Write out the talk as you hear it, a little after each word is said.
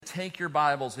take your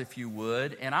Bibles, if you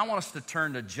would, and I want us to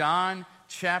turn to John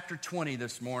chapter 20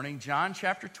 this morning. John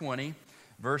chapter 20,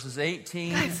 verses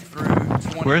 18 through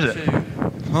 22. Where is it?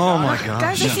 Oh my gosh.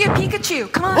 Guys, I see a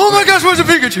Pikachu. Come on. Oh my gosh, where's a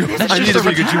Pikachu? I need a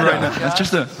Pikachu right now. That's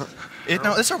just a...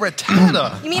 No, it's a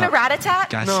Rattata. You mean a rat-a-tat?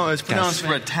 Guys, No, it's pronounced we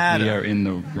Rattata. are in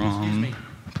the wrong me.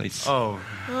 place. Oh.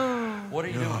 What are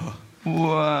you doing?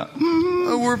 What?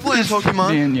 We're playing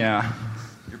Pokemon. Yeah.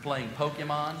 You're playing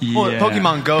Pokemon? Well,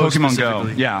 Pokemon Go Pokemon Go,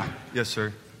 specifically. yeah. Yes,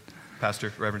 sir.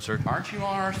 Pastor, Reverend Sir. Aren't you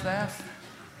on our staff?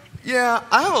 Yeah,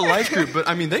 I have a life group, but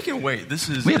I mean, they can wait. This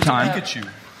is We have time. Pikachu.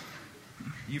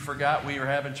 You forgot we were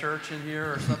having church in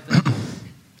here or something?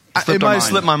 It might have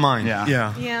slipped my mind.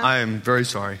 Yeah. Yeah. I am very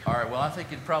sorry. All right, well, I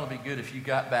think it'd probably be good if you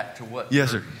got back to what...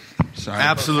 Yes, sir. Sorry.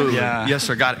 Absolutely. Yeah. Yes,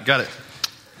 sir. Got it.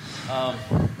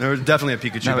 There was definitely a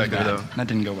Pikachu That was back there, bad. though. That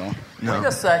didn't go well. No. Wait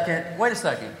a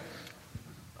second.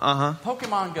 Uh-huh.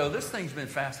 Pokemon Go, this thing's been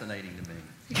fascinating to me.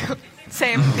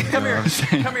 Same. Come here.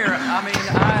 Come here. I mean,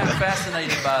 I am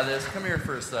fascinated by this. Come here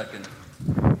for a second.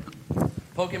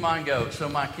 Pokemon Go. So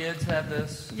my kids have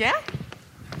this. Yeah?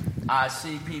 I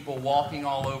see people walking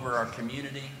all over our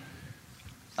community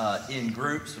in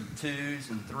groups of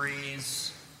 2s and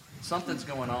 3s. Something's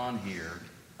going on here.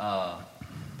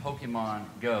 Pokemon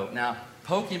Go. Now, the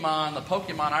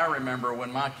Pokemon I remember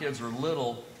when my kids were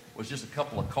little was just a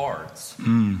couple of cards.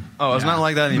 Oh, it's not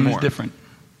like that anymore. It's different.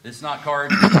 It's not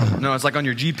cards. No, it's like on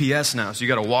your GPS now. So you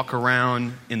got to walk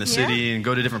around in the city and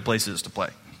go to different places to play.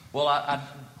 Well,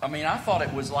 I mean, I thought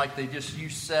it was like you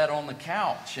sat on the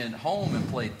couch at home and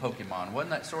played Pokemon. Wasn't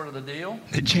that sort of the deal?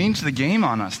 They changed the game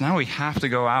on us. Now we have to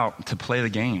go out to play the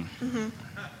game. Mm-hmm.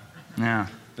 Yeah.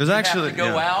 There's You actually have to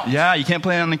go out. Yeah, you can't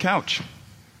play on the couch.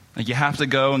 Like, you have to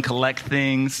go and collect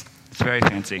things. It's very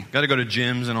fancy. Got to go to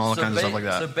gyms and all kinds of stuff like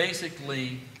that. So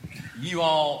basically, you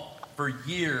all, for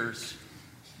years,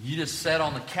 you just sat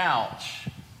on the couch,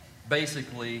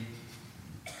 basically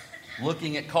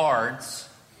looking at cards.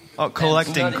 Oh,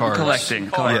 collecting studying- cards. Collecting,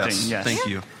 yes. Thank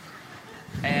you.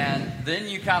 And then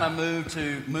you kind of move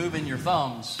to moving your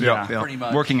thumbs, Yeah. pretty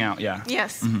much. Working out, yeah.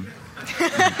 Yes.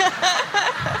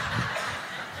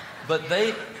 But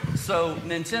so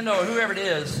Nintendo or whoever it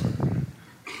is,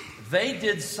 they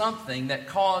did something that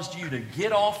caused you to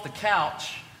get off the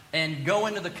couch and go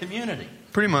into the community.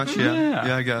 Pretty much, yeah.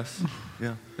 Yeah, I guess.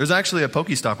 Yeah. There's actually a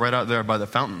Pokestop right out there by the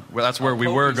fountain. Well, that's where we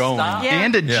were going. Pokestop? Yeah.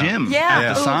 And a gym Yeah.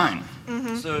 at the Ooh. sign.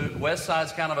 So West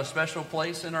Side's kind of a special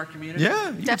place in our community? Yeah,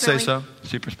 you could say Definitely. so.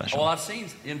 Super special. Well, I've seen,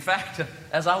 in fact,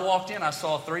 as I walked in, I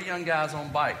saw 3 young guys on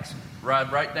bikes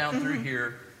ride right down through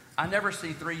here. I never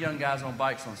see 3 young guys on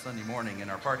bikes on Sunday morning in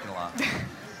our parking lot.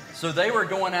 So they were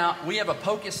going out. We have a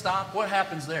Pokestop. What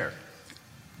happens there?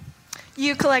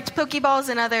 You collect Pokeballs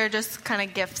and other just kind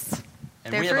of gifts.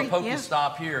 And They're we have a free, yeah.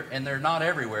 Pokestop here, and they're not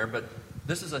everywhere, but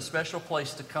this is a special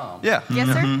place to come. Yeah. Yes,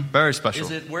 sir? Very special.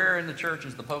 Is it where in the church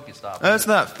is the Pokestop? That's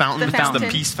that fountain. The It's fountain. the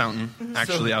peace fountain,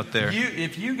 actually, So out there.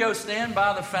 if you go stand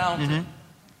by the fountain,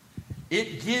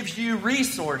 it gives you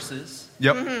resources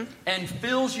Yep. and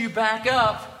fills you back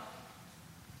up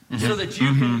so that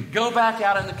you can go back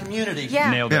out in the community Yeah.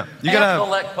 Nailed Yeah. it. You and gotta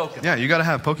collect Pokemon. Yeah, you gotta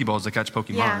have Pokeballs to catch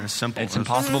Pokemon. Yeah. It's simple. It's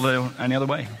impossible to do any other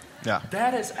way. Yeah.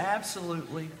 That is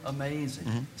absolutely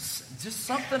amazing. Just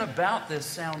something about this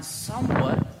sounds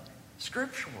somewhat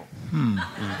scriptural. I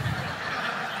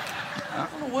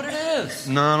don't know what it is.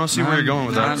 No, I don't see where you're going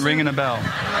with Not that. ringing a bell.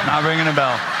 Not ringing a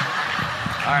bell.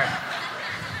 All right.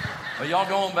 Well, y'all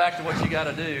going back to what you got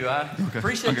to do. I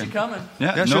appreciate you coming.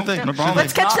 Yeah, Yeah, sure no, thing. no problem.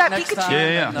 Let's catch Not that next Pikachu. time,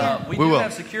 Yeah. and, we We do will.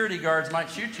 have security guards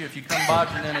might shoot you if you come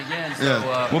barging in again. So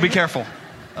Yeah. We'll be careful.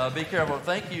 be careful.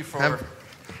 Thank you for. Have-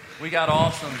 We got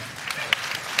awesome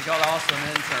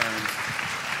interns.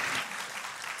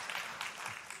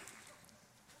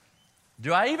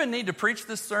 Do I even need to preach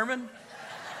this sermon?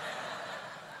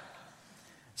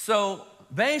 So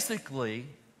basically,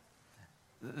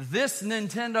 this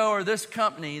Nintendo or this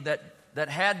company that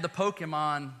had the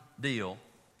Pokemon deal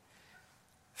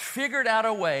figured out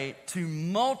a way to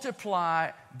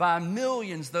multiply by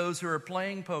millions those who are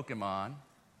playing Pokemon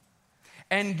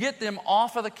and get them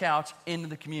off of the couch into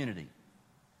the community.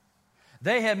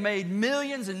 They have made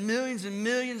millions and millions and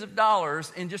millions of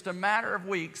dollars in just a matter of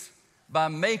weeks by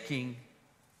making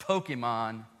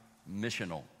Pokemon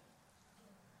missional.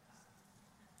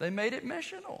 They made it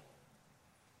missional.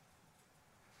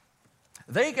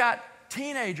 They got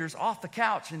teenagers off the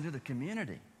couch into the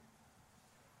community.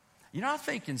 You know, I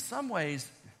think in some ways,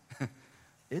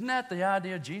 isn't that the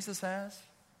idea Jesus has?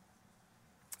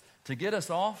 To get us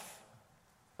off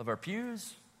of our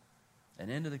pews and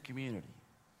into the community.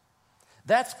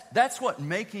 That's what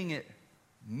making it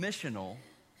missional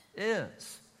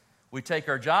is. We take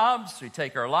our jobs, we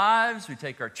take our lives, we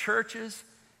take our churches,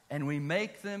 and we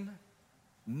make them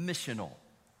missional.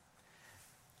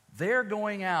 They're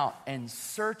going out and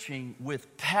searching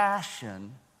with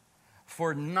passion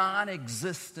for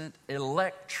non-existent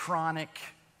electronic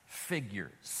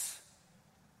figures.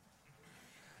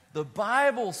 The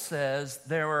Bible says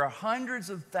there are hundreds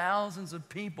of thousands of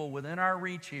people within our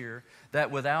reach here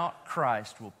that without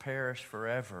Christ will perish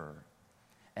forever,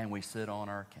 and we sit on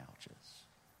our couches.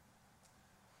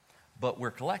 But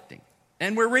we're collecting,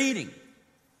 and we're reading,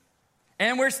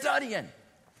 and we're studying,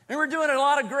 and we're doing a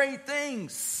lot of great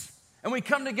things. And we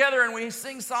come together and we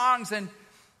sing songs,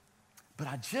 but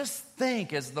I just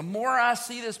think as the more I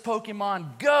see this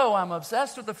Pokemon go, I'm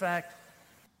obsessed with the fact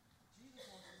Jesus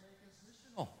wants to make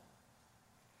us missional.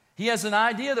 He has an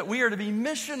idea that we are to be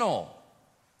missional.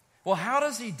 Well, how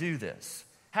does he do this?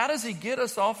 How does he get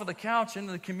us off of the couch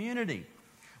into the community?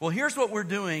 Well, here's what we're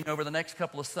doing over the next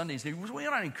couple of Sundays. We want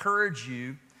to encourage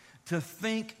you to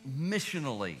think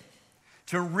missionally,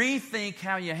 to rethink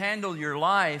how you handle your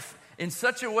life in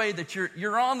such a way that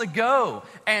you're on the go.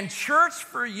 And church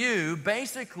for you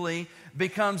basically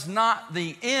becomes not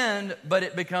the end, but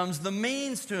it becomes the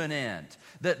means to an end.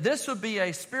 That this would be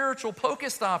a spiritual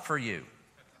Pokestop for you.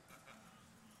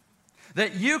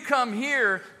 That you come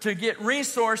here to get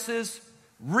resources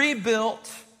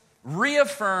rebuilt,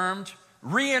 reaffirmed,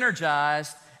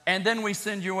 re-energized, and then we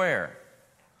send you where?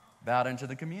 Out into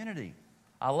the community.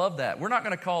 I love that. We're not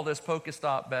going to call this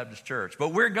Pokestop Baptist Church,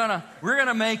 but we're gonna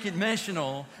make it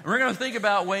missional. We're going to think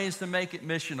about ways to make it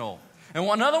missional. And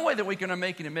another way that we're going to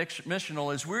make it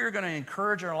missional is we're going to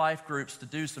encourage our life groups to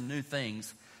do some new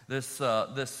things this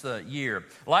year.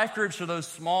 Life groups are those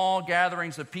small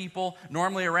gatherings of people,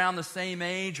 normally around the same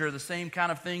age or the same kind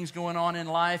of things going on in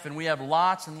life, and we have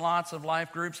lots and lots of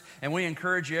life groups, and we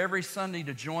encourage you every Sunday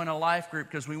to join a life group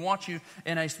because we want you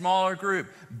in a smaller group.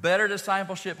 Better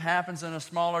discipleship happens in a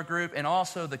smaller group, and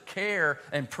also the care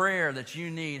and prayer that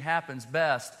you need happens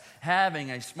best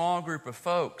having a small group of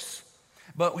folks.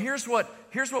 But here's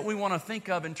what we want to think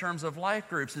of in terms of life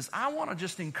groups is I want to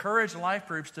just encourage life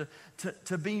groups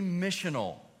to be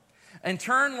missional and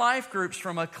turn life groups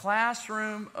from a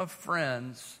classroom of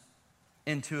friends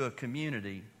into a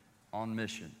community on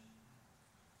mission.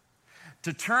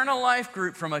 To turn a life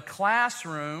group from a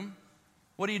classroom,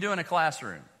 what do you do in a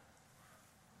classroom?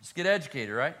 Just get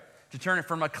educated, right? To turn it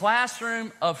from a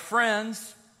classroom of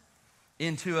friends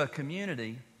into a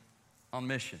community on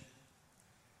mission.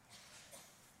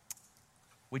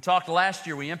 We talked last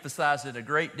year, we emphasized it a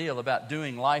great deal about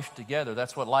doing life together.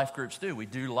 That's what life groups do. We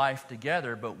do life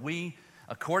together, but we,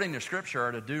 according to Scripture,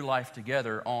 are to do life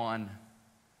together on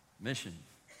mission.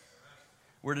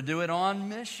 We're to do it on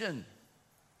mission.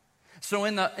 So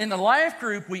in the life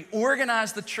group, we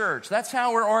organize the church. That's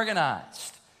how we're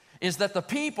organized. Is that the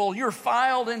people, you're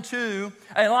filed into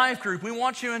a life group. We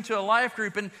want you into a life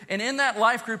group. And in that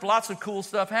life group, lots of cool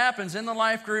stuff happens. In the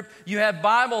life group, you have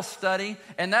Bible study.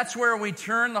 And that's where we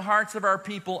turn the hearts of our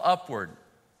people upward.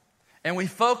 And we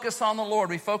focus on the Lord.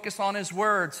 We focus on His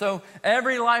Word. So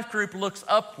every life group looks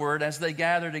upward as they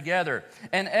gather together.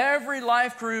 And every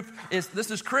life group,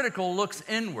 this is critical, looks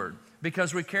inward.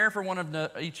 Because we care for one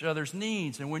of each other's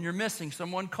needs. And when you're missing,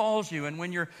 someone calls you. And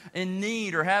when you're in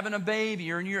need or having a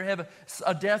baby or you have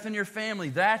a death in your family,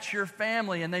 that's your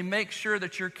family. And they make sure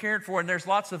that you're cared for. And there's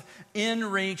lots of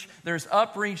in-reach. There's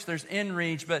up-reach. There's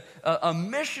in-reach. But a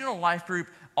missional life group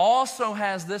also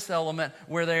has this element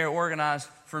where they are organized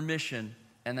for mission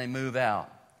and they move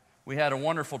out. We had a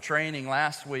wonderful training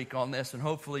last week on this. And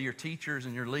hopefully your teachers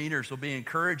and your leaders will be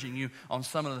encouraging you on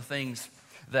some of the things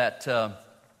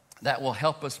that will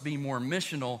help us be more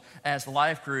missional as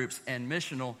life groups and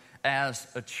missional as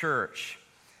a church.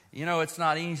 You know, it's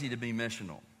not easy to be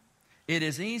missional. It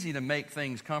is easy to make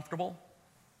things comfortable.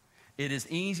 It is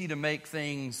easy to make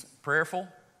things prayerful.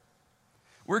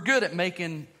 We're good at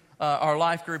making our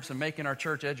life groups and making our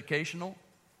church educational.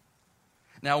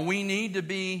 Now, we need to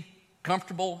be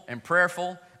comfortable and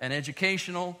prayerful and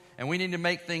educational, and we need to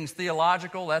make things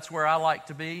theological. That's where I like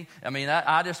to be. I mean,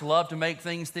 I just love to make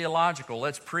things theological.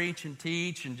 Let's preach and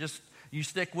teach and just, you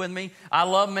stick with me. I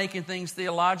love making things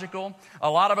theological. A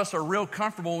lot of us are real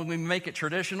comfortable when we make it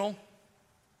traditional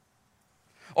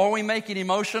or we make it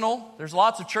emotional. There's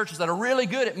lots of churches that are really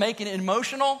good at making it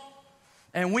emotional,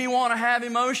 and we want to have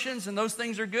emotions, and those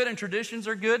things are good and traditions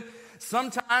are good.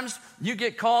 Sometimes you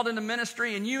get called into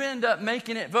ministry and you end up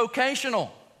making it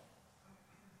vocational.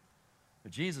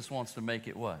 But Jesus wants to make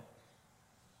it what?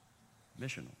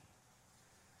 Missional.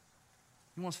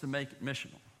 He wants to make it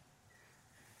missional.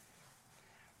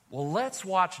 Well, let's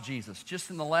watch Jesus, just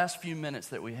in the last few minutes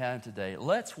that we had today.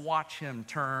 Let's watch Him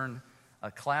turn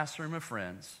a classroom of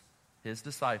friends, his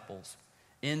disciples,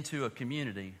 into a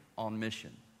community on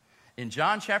mission. In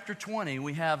John chapter 20,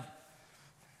 we have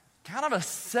kind of a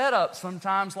setup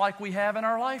sometimes like we have in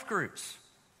our life groups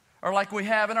or like we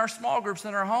have in our small groups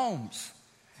in our homes.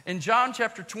 In John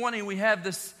chapter 20, we have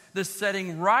this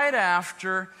setting right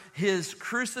after his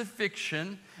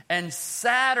crucifixion, and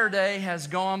Saturday has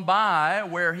gone by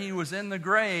where he was in the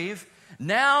grave.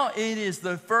 Now it is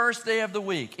the first day of the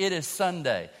week. It is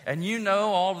Sunday. And you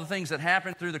know all the things that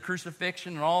happened through the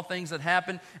crucifixion and all things that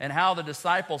happened and how the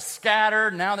disciples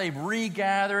scattered. Now they've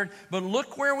regathered. But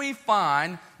look where we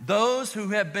find those who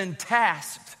have been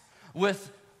tasked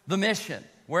with the mission.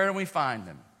 Where do we find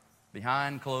them?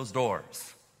 Behind closed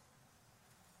doors.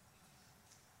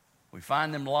 We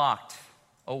find them locked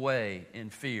away in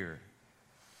fear.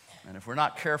 And if we're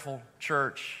not careful,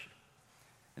 church,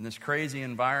 in this crazy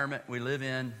environment we live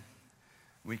in,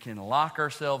 we can lock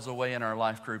ourselves away in our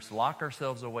life groups, lock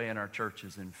ourselves away in our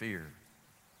churches in fear. And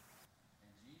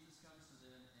Jesus comes to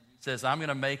them and he says, I'm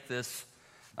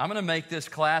going to make this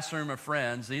classroom of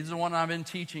friends. These are the one I've been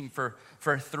teaching for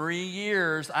 3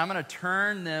 years. I'm going to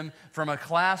turn them from a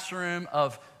classroom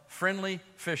of friendly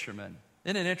fishermen.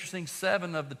 Isn't it interesting?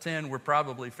 7 of the 10 were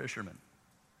probably fishermen.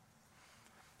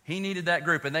 He needed that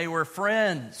group, and they were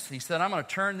friends. He said, I'm going to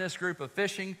turn this group of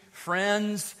fishing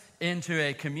friends into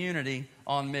a community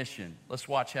on mission. Let's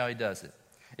watch how he does it.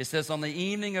 It says, on the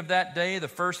evening of that day, the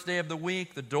first day of the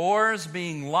week, the doors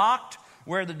being locked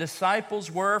where the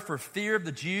disciples were for fear of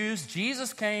the Jews,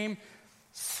 Jesus came,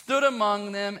 stood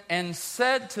among them, and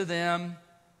said to them,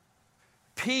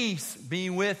 peace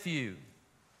be with you.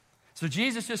 So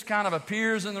Jesus just kind of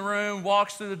appears in the room,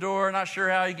 walks through the door, not sure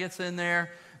how he gets in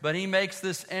there, but he makes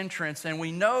this entrance. And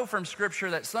we know from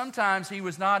Scripture that sometimes he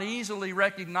was not easily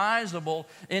recognizable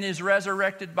in his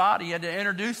resurrected body. He had to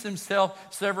introduce himself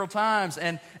several times.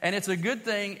 And it's a good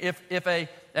thing if a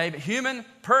human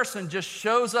person just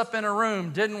shows up in a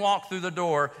room, didn't walk through the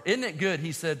door. Isn't it good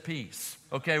he said peace?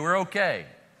 Okay, we're okay.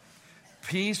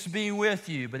 Peace be with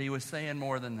you. But he was saying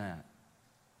more than that.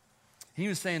 He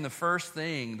was saying the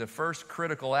first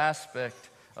critical aspect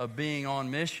of being on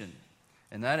mission,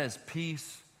 and that is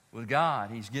peace with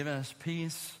God. He's given us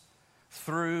peace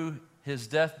through his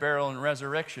death, burial, and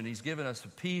resurrection. He's given us a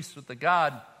peace with the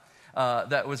God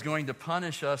that was going to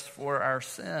punish us for our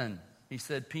sin. He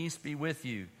said, peace be with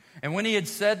you. And when he had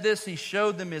said this, he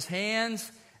showed them his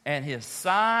hands and his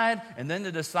side, and then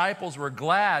the disciples were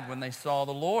glad when they saw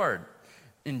the Lord.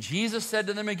 And Jesus said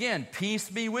to them again, peace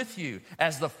be with you.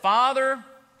 As the Father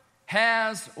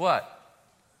has what?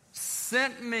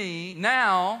 Sent me.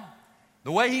 Now,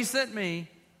 the way he sent me,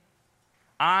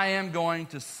 I am going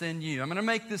to send you. I'm going to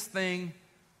make this thing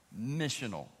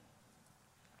missional.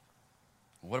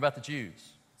 What about the Jews?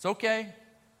 It's okay.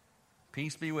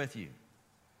 Peace be with you.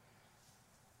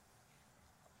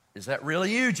 Is that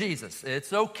really you, Jesus?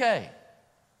 It's okay.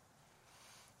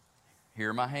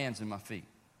 Here are my hands and my feet.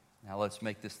 Now let's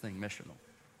make this thing missional.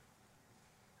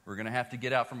 We're going to have to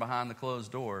get out from behind the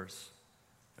closed doors.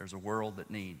 There's a world that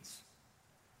needs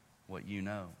what you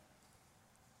know.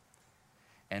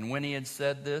 And when he had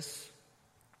said this,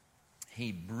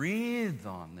 he breathed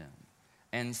on them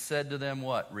and said to them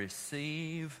what?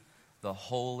 Receive the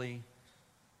Holy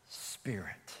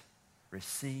Spirit.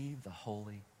 Receive the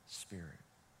Holy Spirit.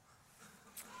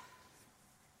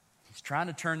 He's trying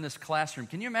to turn this classroom.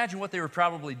 Can you imagine what they were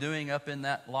probably doing up in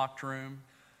that locked room?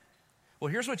 Well,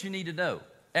 here's what you need to know.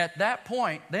 At that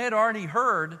point, they had already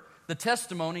heard the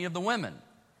testimony of the women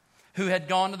who had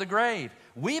gone to the grave.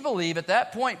 We believe at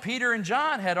that point, Peter and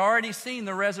John had already seen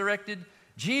the resurrected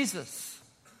Jesus.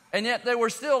 And yet they were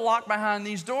still locked behind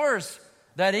these doors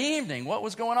that evening. What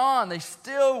was going on? They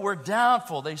still were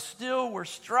doubtful. They still were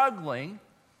struggling.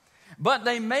 But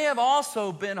they may have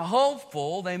also been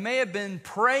hopeful. They may have been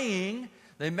praying.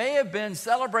 They may have been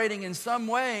celebrating in some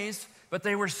ways. But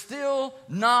they were still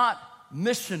not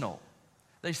missional.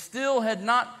 They still had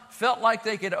not felt like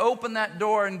they could open that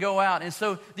door and go out. And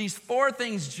so these 4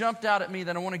 things jumped out at me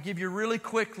that I want to give you really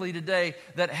quickly today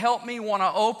that help me want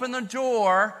to open the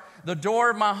door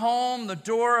of my home, the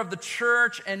door of the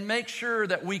church, and make sure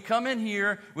that we come in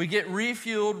here, we get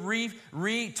refueled,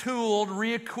 retooled,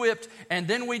 re-equipped, and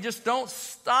then we just don't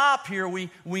stop here.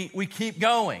 We keep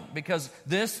going, because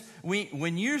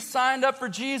when you signed up for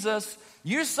Jesus,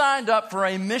 you signed up for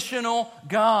a missional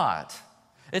God.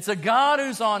 It's a God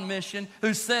who's on mission,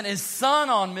 who sent his Son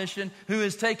on mission, who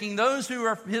is taking those who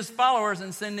are his followers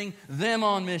and sending them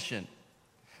on mission.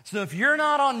 So if you're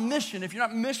not on mission, if you're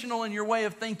not missional in your way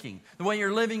of thinking, the way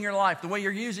you're living your life, the way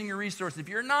you're using your resources, if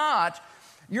you're not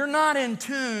in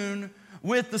tune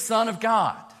with the Son of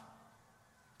God.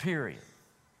 Period.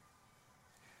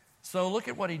 So look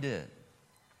at what he did.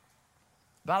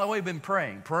 By the way, we've been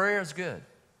praying. Prayer is good.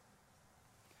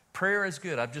 Prayer is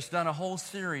good. I've just done a whole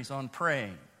series on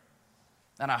praying.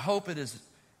 And I hope it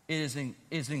is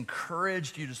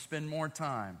encouraged you to spend more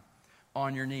time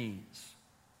on your knees.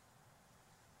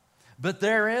 But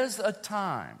there is a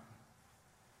time,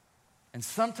 and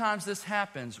sometimes this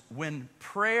happens, when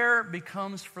prayer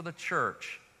becomes for the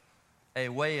church a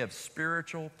way of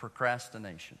spiritual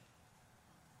procrastination.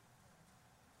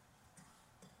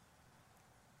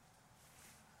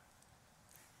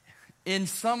 In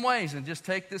some ways, and just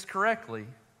take this correctly,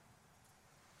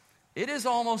 it is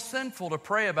almost sinful to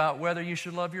pray about whether you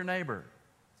should love your neighbor,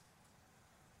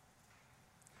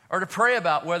 or to pray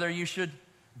about whether you should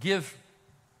give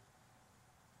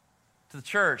to the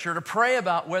church, or to pray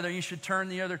about whether you should turn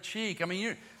the other cheek. I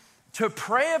mean, to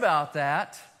pray about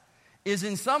that is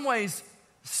in some ways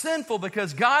sinful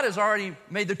because God has already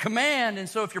made the command, and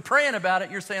so if you're praying about it,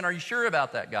 you're saying, are you sure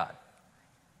about that, God?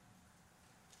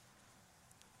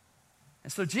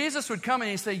 And so Jesus would come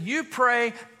and he'd say, you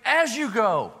pray as you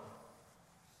go.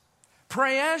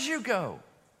 Pray as you go.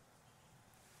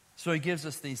 So he gives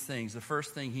us these things. The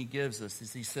first thing he gives us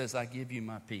is he says, I give you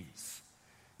my peace.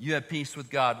 You have peace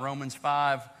with God. Romans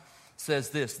 5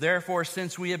 says this, therefore,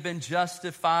 since we have been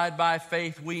justified by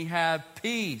faith, we have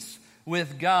peace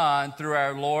with God through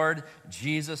our Lord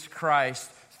Jesus Christ.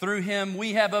 Through him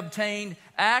we have obtained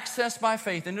access by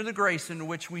faith into the grace into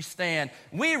which we stand.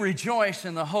 We rejoice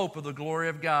in the hope of the glory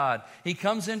of God. He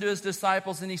comes into his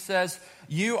disciples and he says,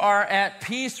 you are at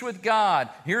peace with God.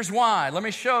 Here's why. Let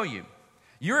me show you.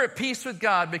 You're at peace with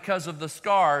God because of the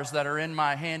scars that are in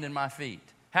my hand and my feet.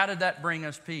 How did that bring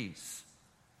us peace?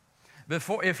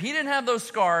 If he didn't have those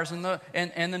scars and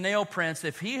the nail prints,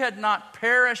 if he had not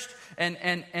perished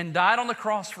and died on the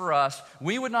cross for us,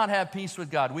 we would not have peace with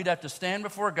God. We'd have to stand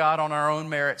before God on our own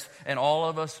merits, and all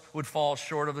of us would fall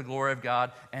short of the glory of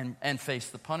God and face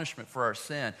the punishment for our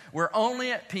sin. We're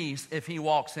only at peace if he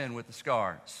walks in with the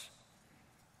scars.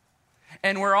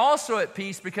 And we're also at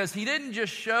peace because he didn't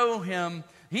just show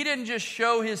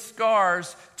his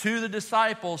scars to the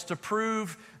disciples to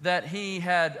prove that he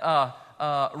had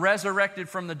resurrected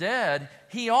from the dead.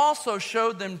 He also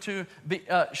showed them to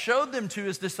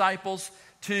his disciples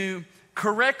to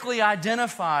correctly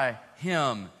identify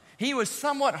him. He was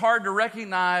somewhat hard to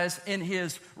recognize in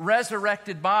his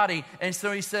resurrected body, and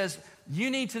so he says,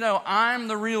 you need to know I'm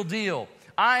the real deal.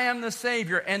 I am the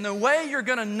Savior. And the way you're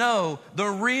going to know the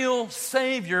real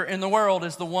Savior in the world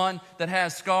is the one that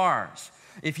has scars.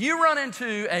 If you run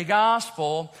into a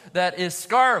gospel that is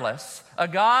scarless, a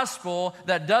gospel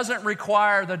that doesn't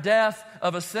require the death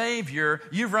of a Savior,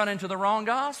 you've run into the wrong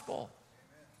gospel.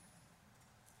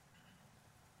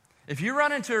 If you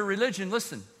run into a religion,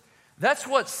 listen, that's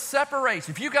what separates.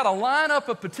 If you've got a lineup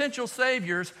of potential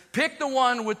saviors, pick the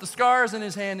one with the scars in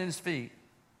his hand and his feet.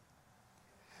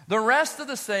 The rest of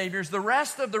the saviors, the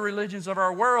rest of the religions of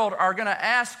our world are going to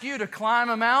ask you to climb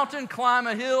a mountain, climb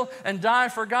a hill, and die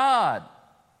for God.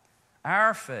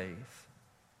 Our faith,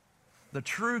 the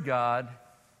true God,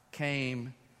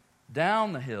 came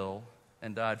down the hill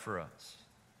and died for us.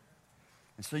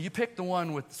 And so you pick the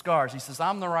one with the scars. He says,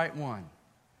 I'm the right one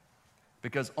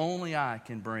because only I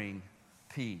can bring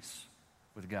peace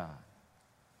with God.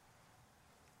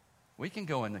 We can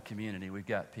go in the community, we've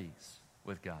got peace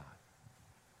with God.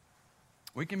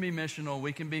 We can be missional,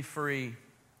 we can be free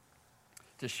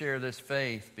to share this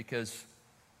faith because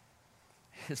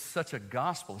it's such a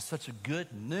gospel, it's such a good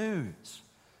news.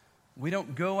 We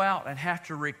don't go out and have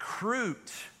to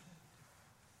recruit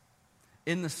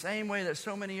in the same way that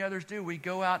so many others do. We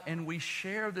go out and we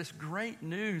share this great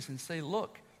news and say,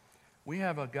 look, we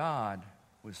have a God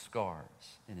with scars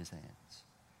in his hands.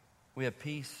 We have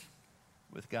peace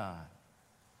with God.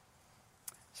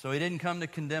 So he didn't come to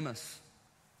condemn us.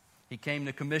 He came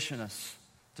to commission us,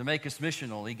 to make us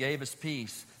missional. He gave us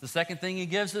peace. The second thing he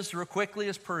gives us real quickly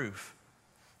is proof.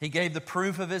 He gave the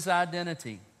proof of his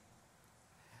identity.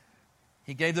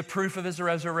 He gave the proof of his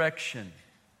resurrection.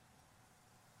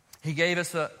 He gave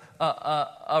us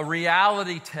a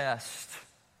reality test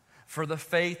for the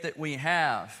faith that we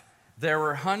have. There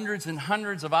were hundreds and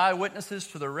hundreds of eyewitnesses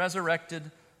to the resurrected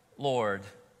Lord.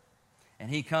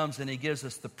 And he comes and he gives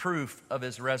us the proof of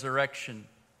his resurrection.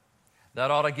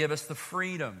 That ought to give us the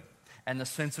freedom and the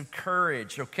sense of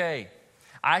courage. Okay,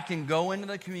 I can go into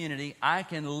the community. I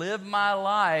can live my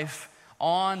life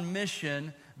on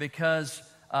mission because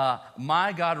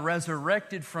my God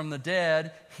resurrected from the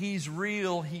dead. He's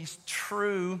real. He's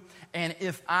true. And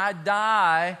if I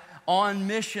die on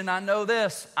mission, I know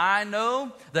this. I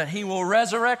know that he will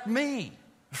resurrect me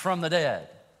from the dead.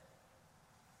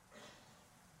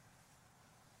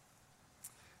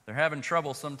 They're having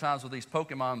trouble sometimes with these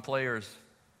Pokemon players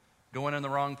going in the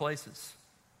wrong places,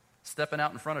 stepping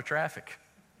out in front of traffic.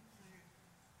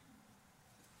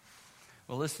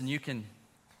 Well, listen, you could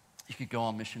go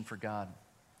on mission for God.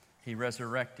 He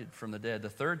resurrected from the dead. The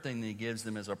third thing that he gives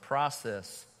them is a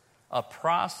process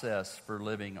for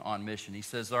living on mission. He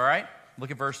says, all right,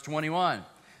 look at verse 21.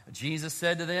 Jesus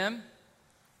said to them,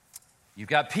 you've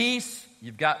got peace,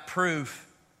 you've got proof.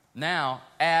 Now,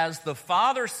 as the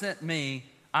Father sent me,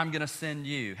 I'm going to send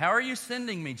you. How are you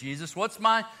sending me, Jesus? What's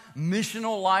my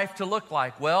missional life to look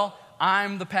like? Well,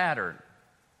 I'm the pattern.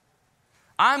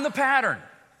 I'm the pattern.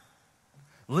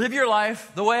 Live your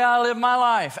life the way I live my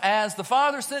life. As the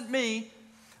Father sent me,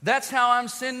 that's how I'm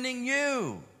sending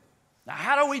you. Now,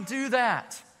 how do we do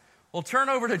that? Well, turn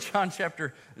over to John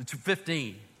chapter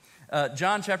 15.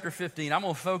 John chapter 15. I'm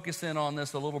going to focus in on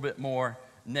this a little bit more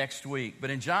next week. But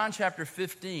in John chapter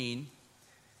 15,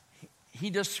 he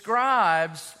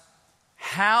describes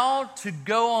how to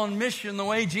go on mission the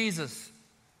way Jesus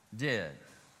did.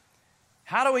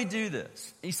 How do we do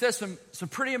this? He says some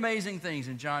pretty amazing things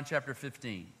in John chapter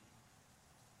 15.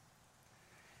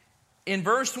 In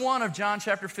verse 1 of John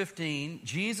chapter 15,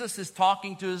 Jesus is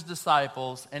talking to his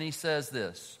disciples, and he says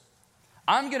this,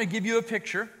 I'm going to give you a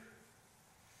picture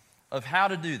of how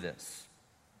to do this,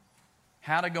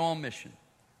 how to go on mission.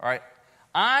 All right,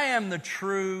 I am the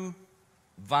true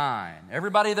vine.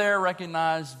 Everybody there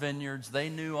recognized vineyards. They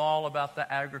knew all about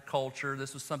the agriculture.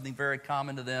 This was something very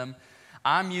common to them.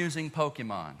 I'm using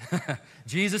Pokemon.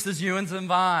 Jesus is using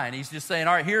vine. He's just saying,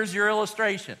 all right, here's your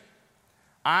illustration.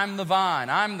 I'm the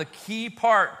vine. I'm the key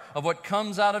part of what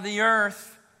comes out of the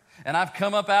earth. And I've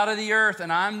come up out of the earth,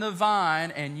 and I'm the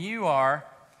vine, and you are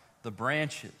the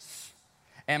branches.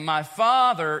 And my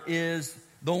Father is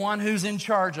the one who's in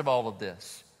charge of all of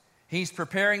this. He's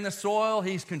preparing the soil.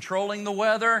 He's controlling the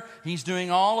weather. He's doing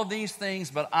all of these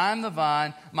things, but I'm the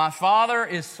vine. My Father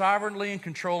is sovereignly in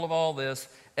control of all this.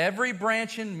 Every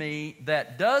branch in me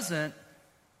that doesn't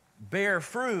bear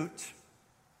fruit,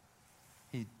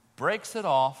 he breaks it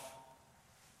off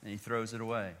and he throws it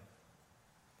away.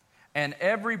 And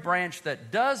every branch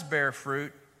that does bear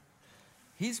fruit,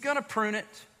 he's going to prune it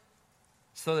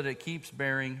so that it keeps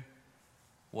bearing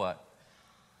what?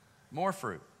 More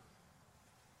fruit.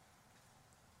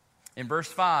 In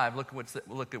verse 5,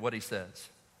 look at what he says.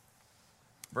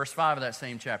 Verse 5 of that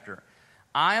same chapter.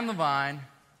 I am the vine,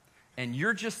 and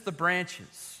you're just the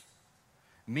branches.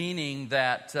 Meaning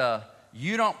that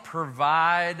you don't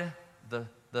provide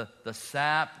the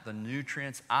sap, the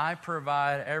nutrients. I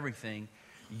provide everything.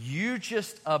 You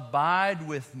just abide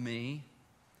with me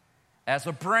as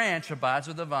a branch abides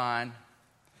with the vine,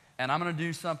 and I'm going to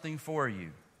do something for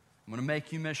you. I'm going to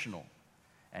make you missional,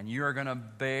 and you are going to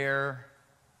bear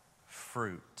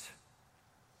fruit.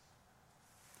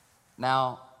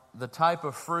 Now, the type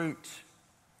of fruit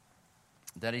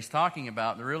that he's talking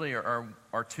about there really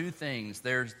are two things.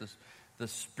 There's the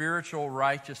spiritual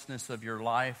righteousness of your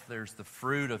life. There's the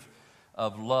fruit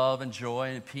of love and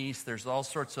joy and peace. There's all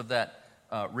sorts of that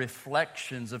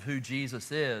reflections of who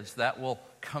Jesus is that will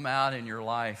come out in your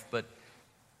life. But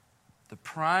the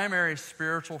primary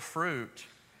spiritual fruit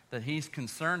that he's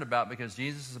concerned about, because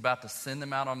Jesus is about to send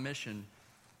them out on mission,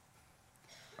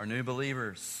 are new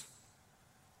believers,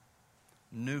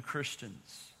 new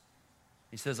Christians.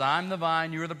 He says, I'm the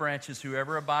vine, you are the branches.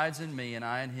 Whoever abides in me and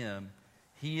I in him,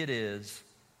 he it is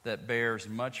that bears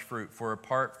much fruit. For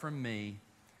apart from me,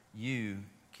 you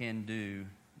can do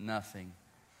nothing.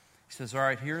 He says, all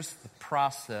right, here's the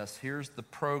process. Here's the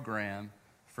program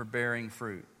for bearing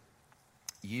fruit.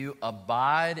 You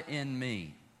abide in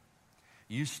me.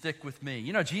 You stick with me.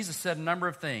 You know, Jesus said a number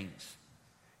of things.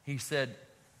 He said,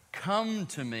 come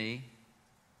to me,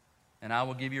 and I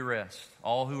will give you rest.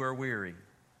 All who are weary,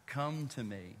 come to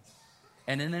me.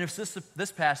 And then if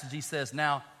this passage, he says,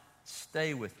 now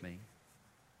stay with me.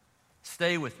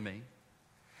 Stay with me.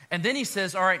 And then he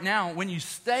says, all right, now when you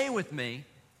stay with me,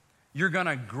 you're going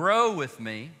to grow with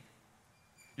me.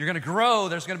 You're going to grow.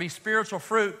 There's going to be spiritual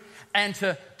fruit. And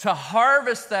to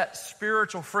harvest that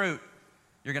spiritual fruit,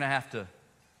 you're going to have to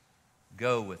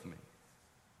go with me.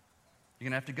 You're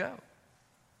going to have to go.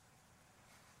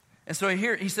 And so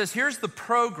here he says, here's the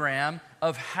program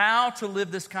of how to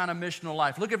live this kind of missional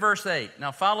life. Look at verse 8.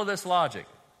 Now follow this logic.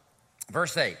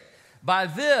 Verse 8. By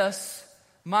this,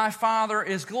 my Father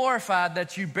is glorified,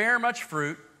 that you bear much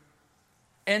fruit.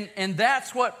 And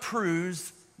that's what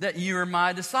proves that you are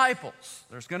my disciples.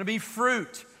 There's going to be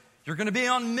fruit. You're going to be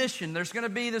on mission. There's going to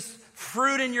be this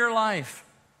fruit in your life.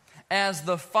 As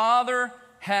the Father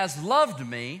has loved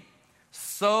me,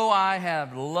 so I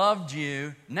have loved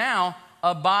you. Now,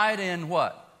 abide in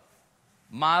what?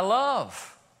 My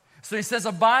love. So he says,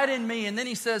 abide in me. And then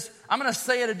he says, I'm going to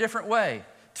say it a different way.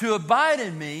 To abide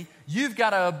in me, you've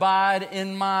got to abide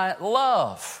in my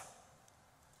love.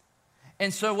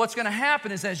 And so what's going to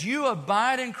happen is as you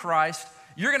abide in Christ,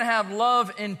 you're going to have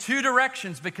love in two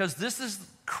directions because this is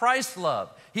Christ's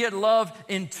love. He had love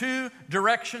in two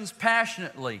directions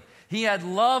passionately. He had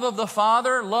love of the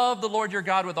Father, love the Lord your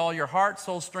God with all your heart,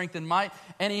 soul, strength, and might.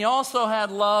 And he also had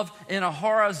love in a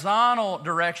horizontal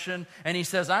direction. And he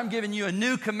says, I'm giving you a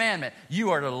new commandment.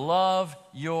 You are to love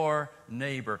your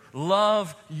neighbor.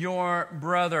 Love your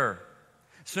brother.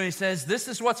 So he says, this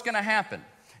is what's going to happen.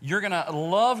 You're going to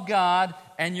love God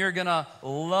and you're going to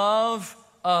love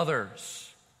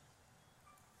others.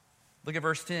 Look at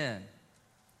verse 10.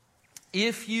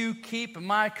 If you keep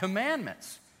my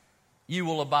commandments, you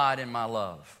will abide in my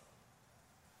love.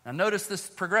 Now notice this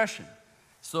progression.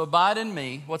 So abide in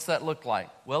me, what's that look like?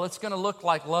 Well, it's going to look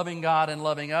like loving God and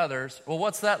loving others. Well,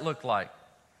 what's that look like?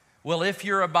 Well, if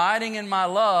you're abiding in my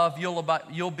love,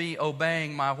 you'll be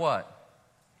obeying my what?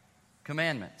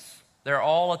 Commandments. They're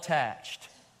all attached.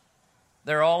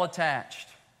 They're all attached.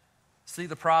 See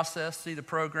the process, see the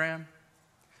program,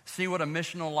 see what a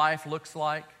missional life looks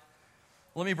like.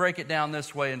 Let me break it down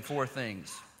this way in 4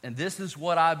 things. And this is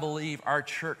what I believe our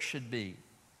church should be.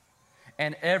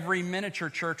 And every miniature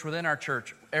church within our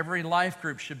church, every life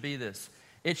group should be this.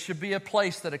 It should be a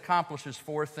place that accomplishes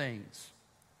 4 things.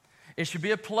 It should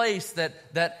be a place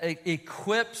that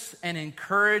equips and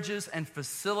encourages and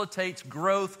facilitates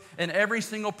growth in every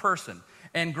single person.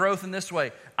 And growth in this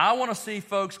way. I want to see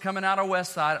folks coming out of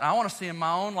Westside. I want to see in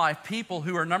my own life people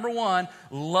who are, number 1,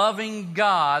 loving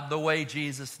God the way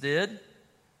Jesus did.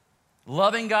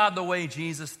 Loving God the way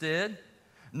Jesus did.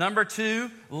 Number 2,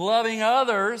 loving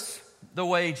others the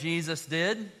way Jesus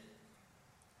did.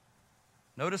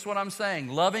 Notice what I'm saying.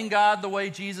 Loving God the way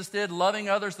Jesus did. Loving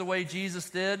others the way Jesus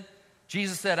did.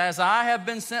 Jesus said, as I have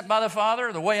been sent by the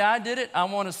Father, the way I did it, I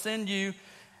want to send you,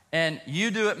 and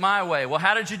you do it my way. Well,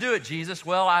 how did you do it, Jesus?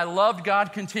 Well, I loved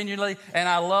God continually, and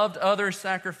I loved others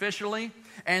sacrificially.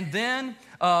 And then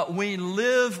we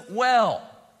live well.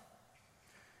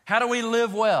 How do we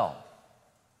live well?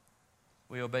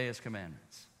 We obey His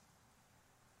commandments.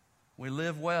 We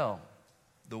live well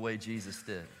the way Jesus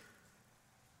did.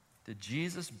 Did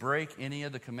Jesus break any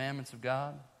of the commandments of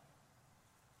God?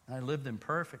 I lived them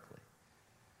perfectly.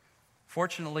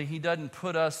 Fortunately, He doesn't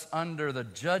put us under the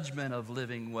judgment of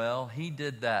living well. He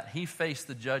did that. He faced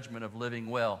the judgment of living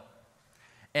well.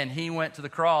 And He went to the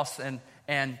cross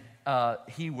and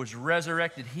He was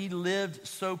resurrected. He lived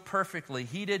so perfectly.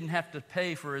 He didn't have to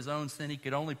pay for His own sin. He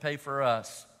could only pay for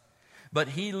us. But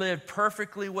He lived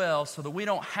perfectly well so that we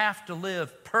don't have to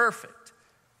live perfect.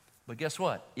 But guess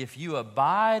what? If you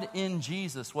abide in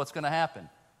Jesus, what's going to happen?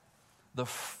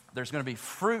 There's going to be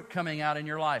fruit coming out in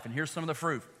your life. And here's some of the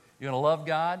fruit. You're going to love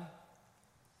God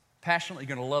passionately.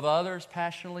 You're going to love others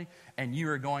passionately. And you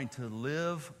are going to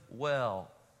live well.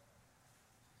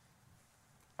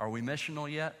 Are we missional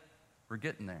yet? We're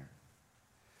getting there.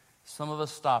 Some of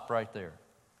us stop right there.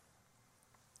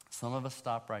 Some of us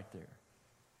stop right there.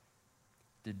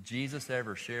 Did Jesus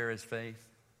ever share His faith?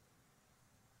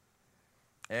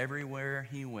 Everywhere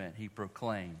He went, He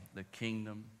proclaimed the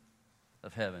kingdom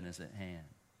of heaven is at hand.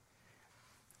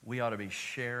 We ought to be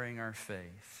sharing our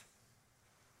faith.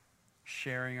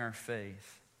 Sharing our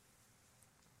faith.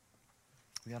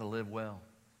 We got to live well.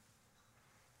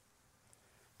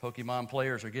 Pokemon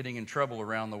players are getting in trouble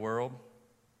around the world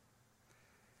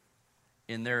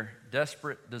in their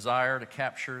desperate desire to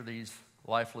capture these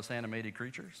lifeless animated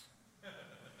creatures.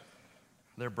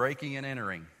 They're breaking and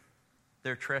entering.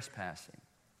 They're trespassing.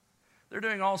 They're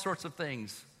doing all sorts of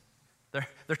things.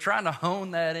 They're trying to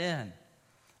hone that in.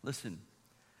 Listen,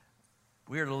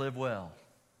 we are to live well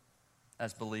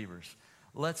as believers.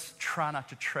 Let's try not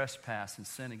to trespass and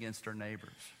sin against our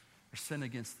neighbors or sin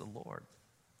against the Lord.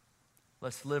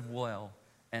 Let's live well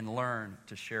and learn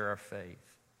to share our faith.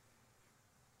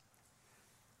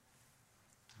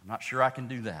 I'm not sure I can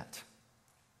do that.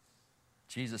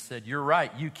 Jesus said, you're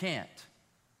right, you can't.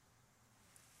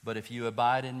 But if you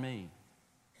abide in me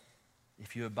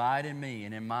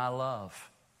and in my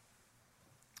love,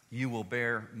 you will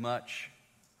bear much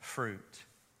fruit.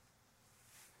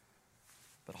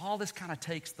 But all this kind of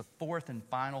takes the 4th and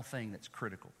final thing that's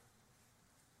critical.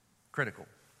 Critical.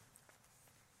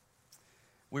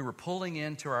 We were pulling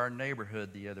into our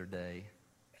neighborhood the other day,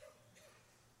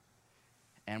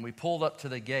 and we pulled up to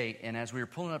the gate, and as we were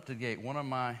pulling up to the gate, one of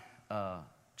my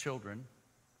children,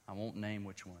 I won't name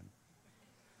which one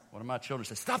of my children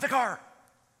said, "Stop the car!"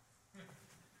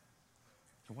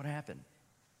 So what happened?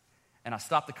 And I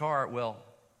stopped the car. Well,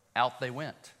 out they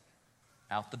went.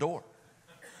 Out the door.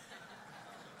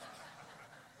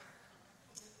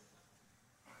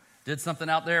 Did something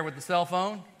out there with the cell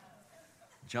phone,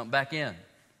 jump back in.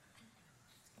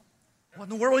 What in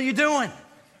the world are you doing?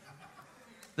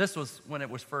 This was when it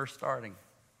was first starting.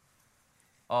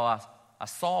 Oh, I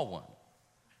saw one.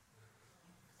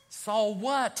 Saw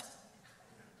what?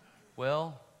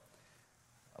 Well,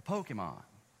 a Pokemon.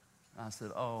 I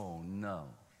said, oh no.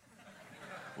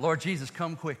 Lord Jesus,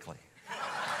 come quickly.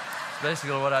 That's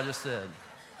basically what I just said.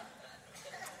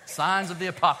 Signs of the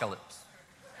apocalypse.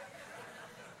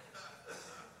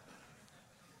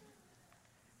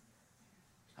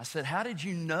 I said, how did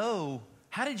you know?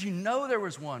 How did you know there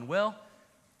was one? Well,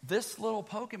 this little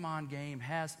Pokemon game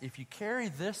has, if you carry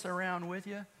this around with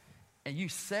you and you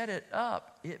set it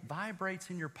up, it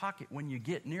vibrates in your pocket when you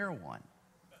get near one.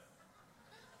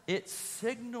 It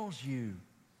signals you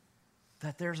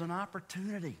that there's an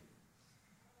opportunity.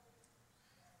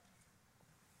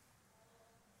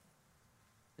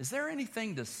 Is there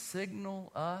anything to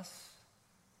signal us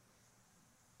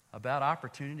about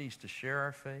opportunities to share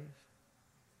our faith?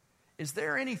 Is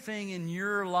there anything in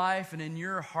your life and in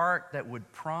your heart that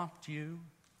would prompt you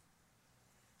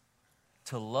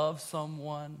to love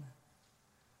someone,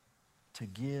 to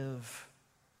give,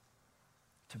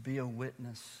 to be a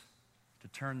witness, to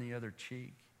turn the other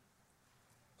cheek?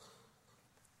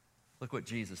 Look what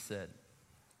Jesus said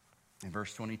in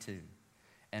verse 22.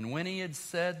 And when he had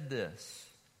said this,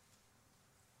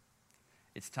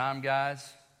 it's time,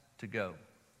 guys, to go.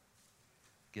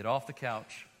 Get off the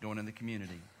couch, going in the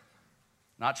community.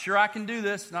 Not sure I can do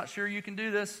this. Not sure you can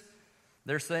do this.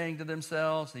 They're saying to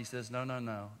themselves, he says,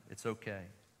 no, it's okay.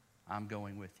 I'm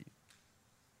going with you.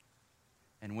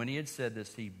 And when he had said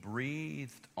this, he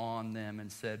breathed on them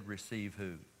and said, receive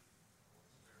who?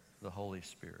 The Holy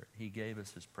Spirit. He gave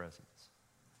us his presence.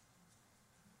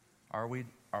 Are we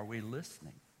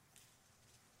listening?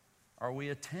 Are we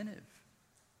attentive?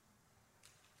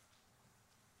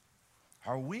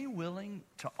 Are we willing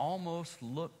to almost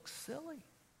look silly?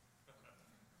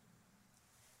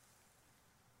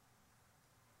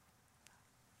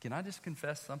 Can I just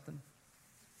confess something?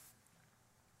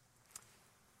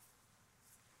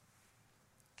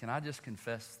 Can I just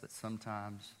confess that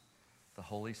sometimes the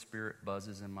Holy Spirit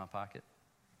buzzes in my pocket?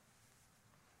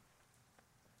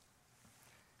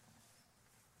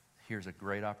 Here's a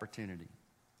great opportunity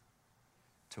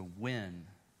to win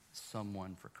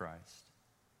someone for Christ.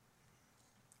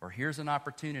 Or here's an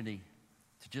opportunity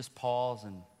to just pause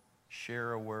and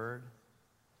share a word.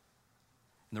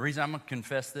 And the reason I'm going to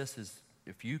confess this is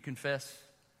if you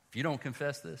don't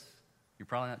confess this, you're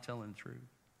probably not telling the truth.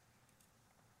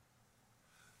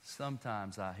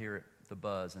 Sometimes I hear it, the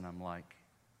buzz, and I'm like,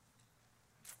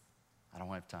 I don't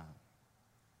have time.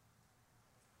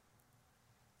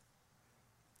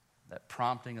 That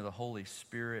prompting of the Holy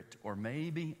Spirit, or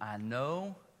maybe I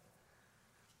know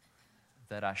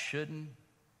that I shouldn't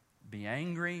be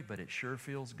angry, but it sure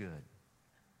feels good.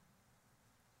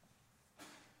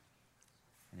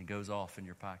 And it goes off in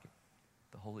your pocket.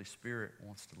 The Holy Spirit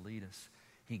wants to lead us.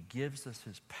 He gives us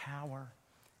his power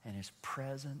and his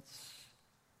presence.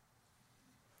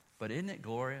 But isn't it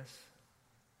glorious?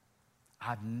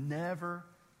 I've never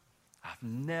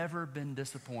been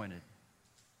disappointed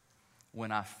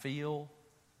when I feel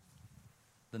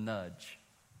the nudge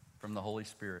from the Holy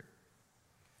Spirit.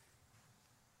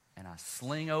 And I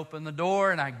sling open the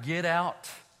door and I get out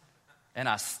and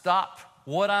I stop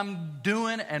what I'm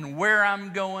doing and where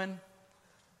I'm going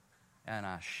and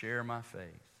I share my faith.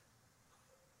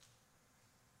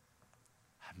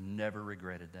 I've never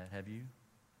regretted that, have you?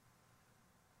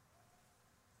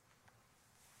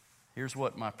 Here's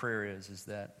what my prayer is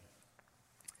that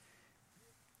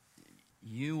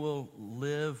you will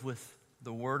live with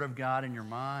the Word of God in your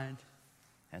mind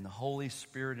and the Holy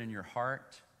Spirit in your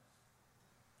heart.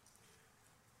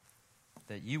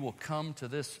 That you will come to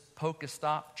this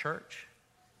Pokestop church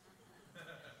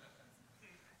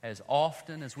as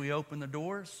often as we open the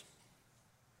doors.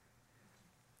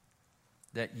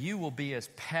 That you will be as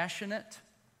passionate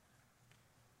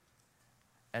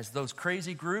as those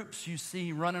crazy groups you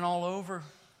see running all over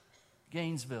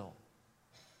Gainesville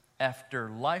after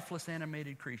lifeless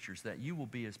animated creatures, that you will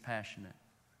be as passionate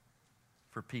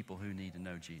for people who need to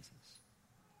know Jesus.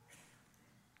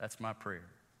 That's my prayer.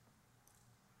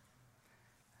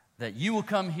 That you will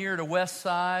come here to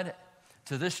Westside,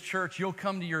 to this church. You'll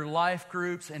come to your life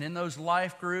groups, and in those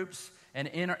life groups and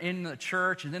in the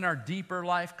church and in our deeper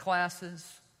life classes.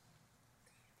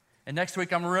 And next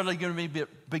week, I'm really going to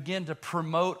begin to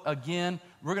promote again.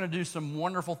 We're going to do some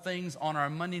wonderful things on our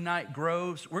Monday night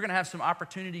groves. We're going to have some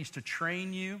opportunities to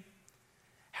train you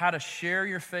how to share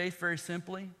your faith very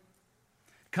simply.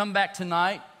 Come back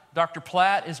tonight Dr.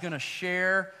 Platt is going to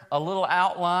share a little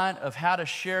outline of how to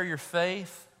share your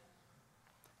faith.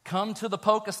 Come to the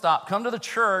Pokestop, come to the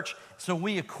church so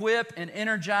we equip and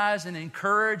energize and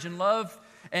encourage and love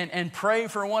and pray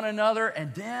for one another.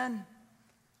 And then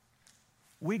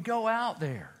we go out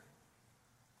there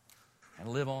and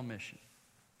live on mission.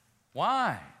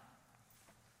 Why?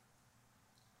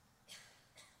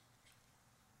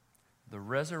 The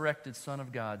resurrected Son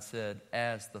of God said,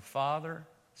 as the Father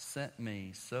sent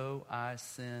me, so I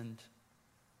send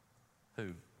who?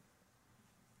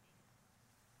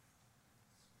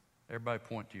 Everybody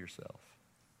point to yourself.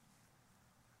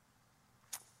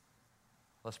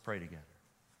 Let's pray together.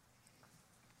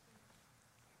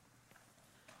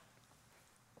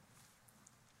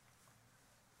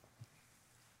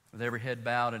 With every head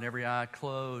bowed and every eye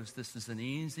closed, this is an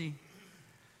easy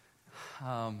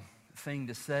thing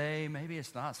to say. Maybe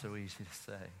it's not so easy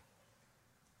to say.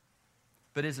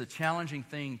 But it's a challenging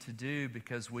thing to do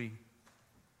because we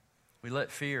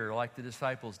let fear, like the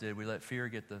disciples did, we let fear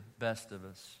get the best of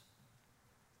us.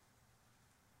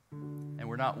 And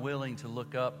we're not willing to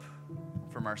look up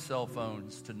from our cell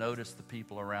phones to notice the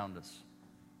people around us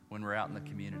when we're out in the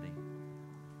community.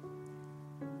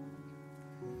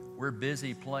 We're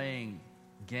busy playing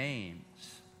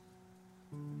games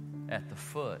at the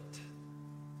foot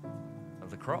of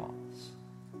the cross.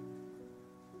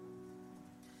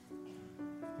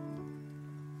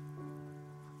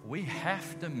 We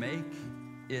have to make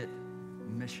it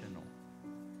missional.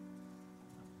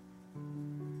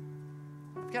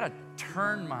 I've got to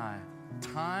turn my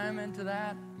time into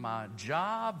that, my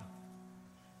job.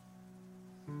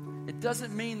 It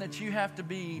doesn't mean that you have to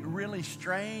be really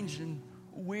strange and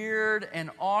weird and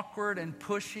awkward and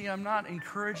pushy. I'm not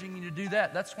encouraging you to do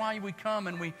that. That's why we come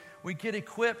and we get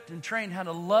equipped and trained how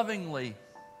to lovingly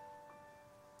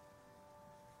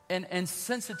and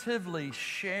sensitively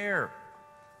share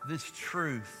this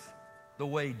truth the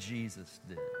way Jesus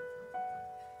did.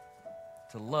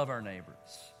 To love our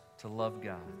neighbors, to love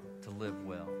God, to live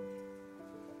well.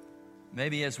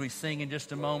 Maybe as we sing in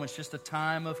just a moment, it's just a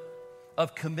time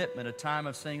of commitment, a time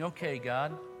of saying, okay,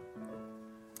 God,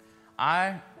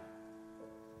 I'm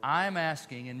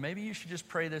asking, and maybe you should just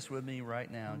pray this with me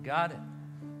right now. God,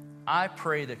 I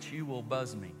pray that you will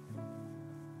buzz me.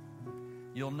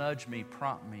 You'll nudge me,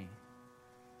 prompt me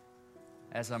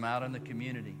as I'm out in the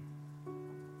community,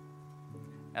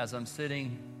 as I'm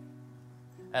sitting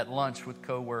at lunch with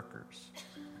coworkers,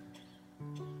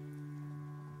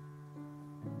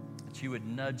 that you would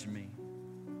nudge me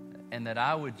and that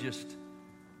I would just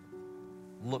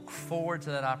look forward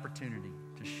to that opportunity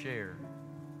to share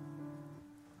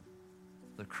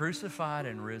the crucified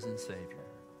and risen Savior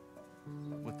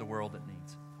with the world that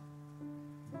needs it.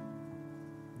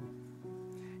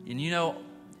 And you know,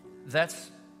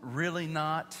 that's really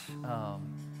not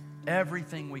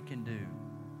everything we can do.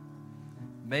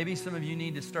 Maybe some of you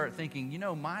need to start thinking, you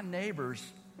know, my neighbors,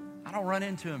 I don't run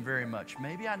into them very much.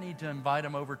 Maybe I need to invite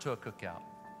them over to a cookout.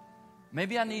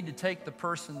 Maybe I need to take the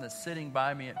person that's sitting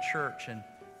by me at church and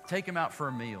take them out for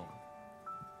a meal.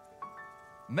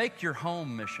 Make your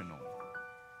home missional.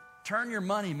 Turn your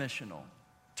money missional.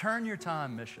 Turn your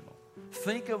time missional.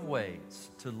 Think of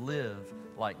ways to live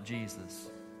like Jesus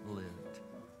lived.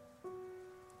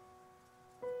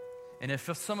 And if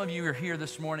some of you are here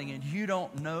this morning and you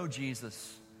don't know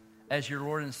Jesus as your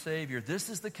Lord and Savior, this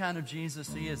is the kind of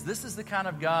Jesus He is. This is the kind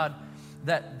of God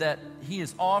that He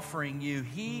is offering you.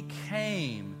 He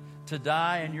came to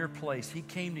die in your place. He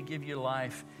came to give you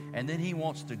life, and then He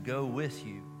wants to go with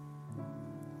you.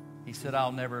 He said,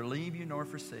 I'll never leave you nor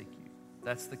forsake you.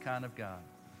 That's the kind of God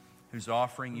who's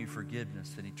offering you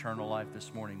forgiveness and eternal life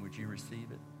this morning. Would you receive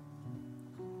it?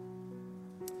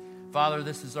 Father,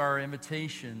 this is our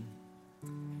invitation,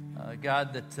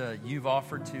 God, that you've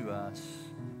offered to us.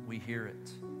 We hear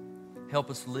it.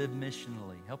 Help us live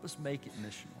missionally. Help us make it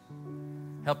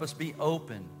missional. Help us be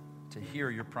open to hear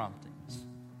your promptings.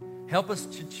 Help us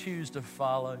to choose to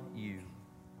follow you.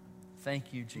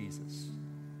 Thank you, Jesus.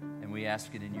 And we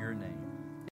ask it in your name.